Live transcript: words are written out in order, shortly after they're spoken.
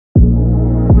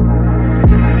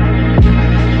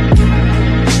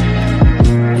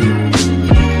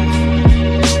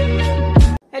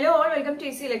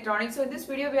electronics. So in this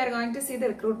video we are going to see the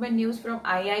recruitment news from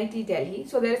IIT Delhi.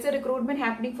 So there is a recruitment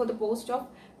happening for the post of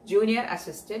junior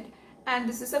assistant, and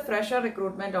this is a fresher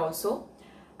recruitment also.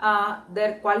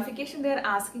 Their qualification they are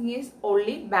asking is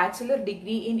only bachelor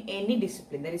degree in any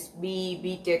discipline, that is BE,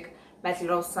 BTech,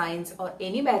 Bachelor of Science or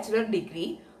any bachelor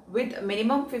degree with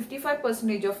minimum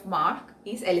 55% of mark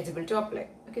is eligible to apply.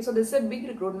 Okay, so this is a big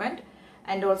recruitment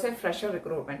and also a fresher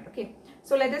recruitment. Okay,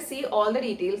 so let us see all the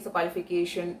details, the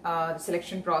qualification, the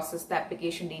selection process, the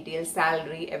application details,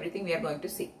 salary, everything we are going to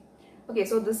see. Okay,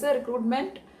 so this is a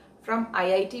recruitment from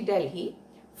IIT Delhi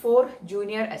for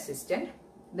junior assistant.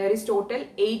 There is total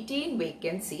 18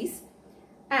 vacancies,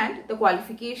 and the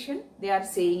qualification they are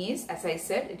saying is, as I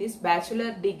said, it is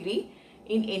bachelor degree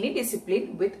in any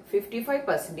discipline with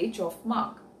 55% of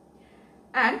mark,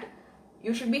 and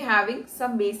you should be having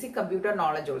some basic computer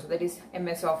knowledge also, that is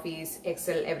MS Office,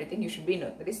 Excel, everything you should be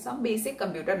knowing. There is some basic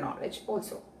computer knowledge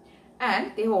also.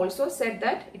 And they have also said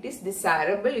that it is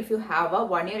desirable if you have a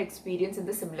 1 year experience in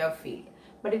the similar field,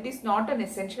 but it is not an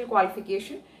essential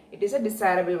qualification. It is a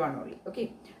desirable one only.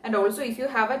 Okay, and also if you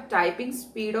have a typing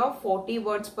speed of 40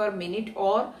 words per minute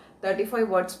or 35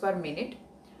 words per minute,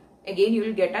 again you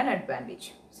will get an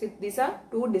advantage. So these are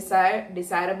two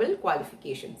desirable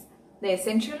qualifications. The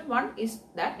essential one is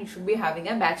that you should be having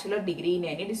a bachelor degree in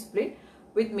any discipline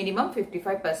with minimum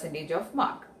 55% of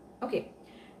mark. Okay,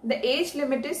 the age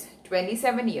limit is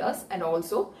 27 years, and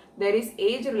also there is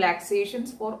age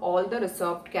relaxations for all the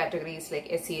reserved categories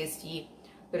like SC, ST,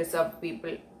 the reserved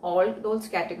people. All those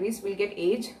categories will get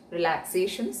age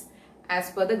relaxations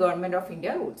as per the Government of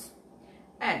India rules.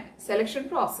 And selection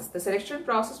process. The selection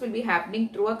process will be happening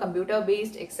through a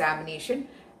computer-based examination,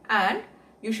 and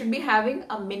you should be having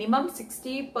a minimum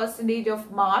 60%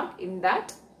 of mark in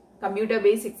that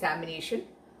computer-based examination.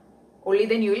 Only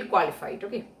then you will qualify it.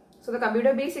 Okay. So the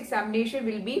computer-based examination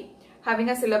will be having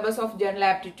a syllabus of general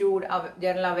aptitude,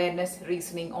 general awareness,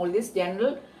 reasoning. All these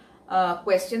general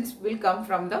questions will come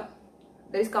from the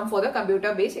for the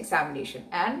computer-based examination,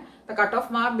 and the cutoff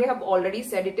mark they have already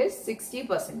said it is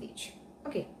 60%.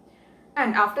 Okay,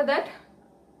 and after that,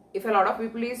 if a lot of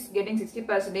people is getting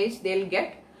 60%,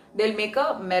 they'll make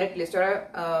a merit list or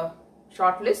a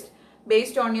short list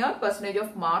based on your percentage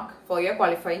of mark for your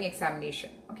qualifying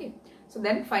examination. Okay, so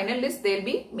then final list they'll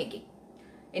be making.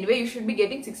 Anyway, you should be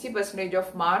getting 60%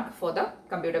 of mark for the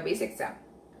computer-based exam.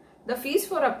 The fees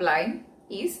for applying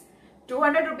is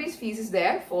 200 rupees fees is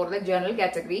there for the general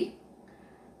category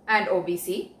and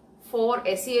OBC. For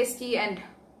SC, ST and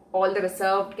all the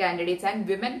reserved candidates and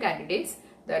women candidates,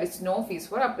 there is no fees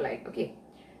for applying. Okay,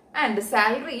 and the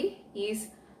salary is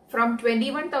from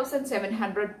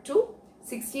 21,700 to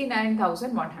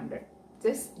 69,100.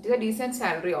 This is a decent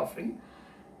salary offering.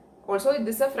 Also,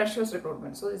 this is a freshers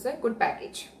recruitment, so this is a good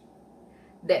package.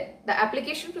 Then the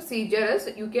application procedure is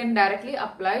you can directly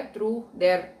apply through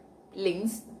their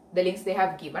links, the links they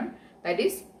have given, that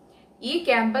is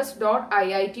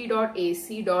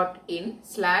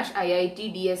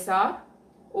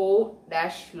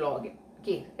ecampus.iit.ac.in/iitdsro-login.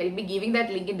 Okay, I will be giving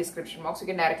that link in description box. You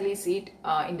can directly see it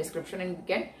in description, and you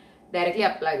can directly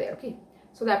apply there. Okay,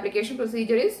 so the application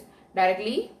procedure is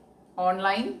directly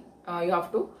online. You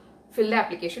have to fill the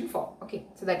application form. Okay,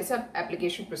 so that is a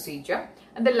application procedure,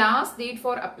 and the last date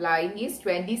for applying is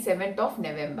 27th of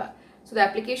November. So the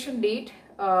application date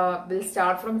will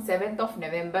start from 7th of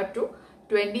November to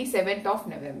 27th of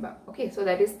November. Okay, so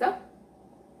that is the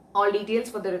all details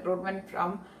for the recruitment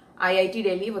from IIT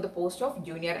Delhi for the post of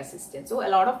junior assistant. So a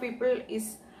lot of people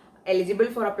is eligible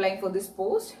for applying for this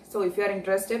post. So if you are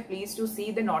interested, please to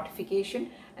see the notification,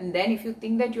 and then if you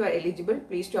think that you are eligible,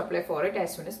 please to apply for it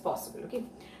as soon as possible. Okay,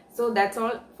 so that's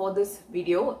all for this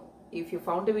video. If you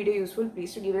found the video useful,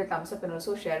 please to give it a thumbs up and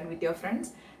also share it with your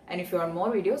friends. And if you want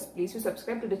more videos, please to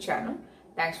subscribe to the channel.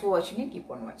 Thanks for watching and keep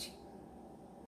on watching.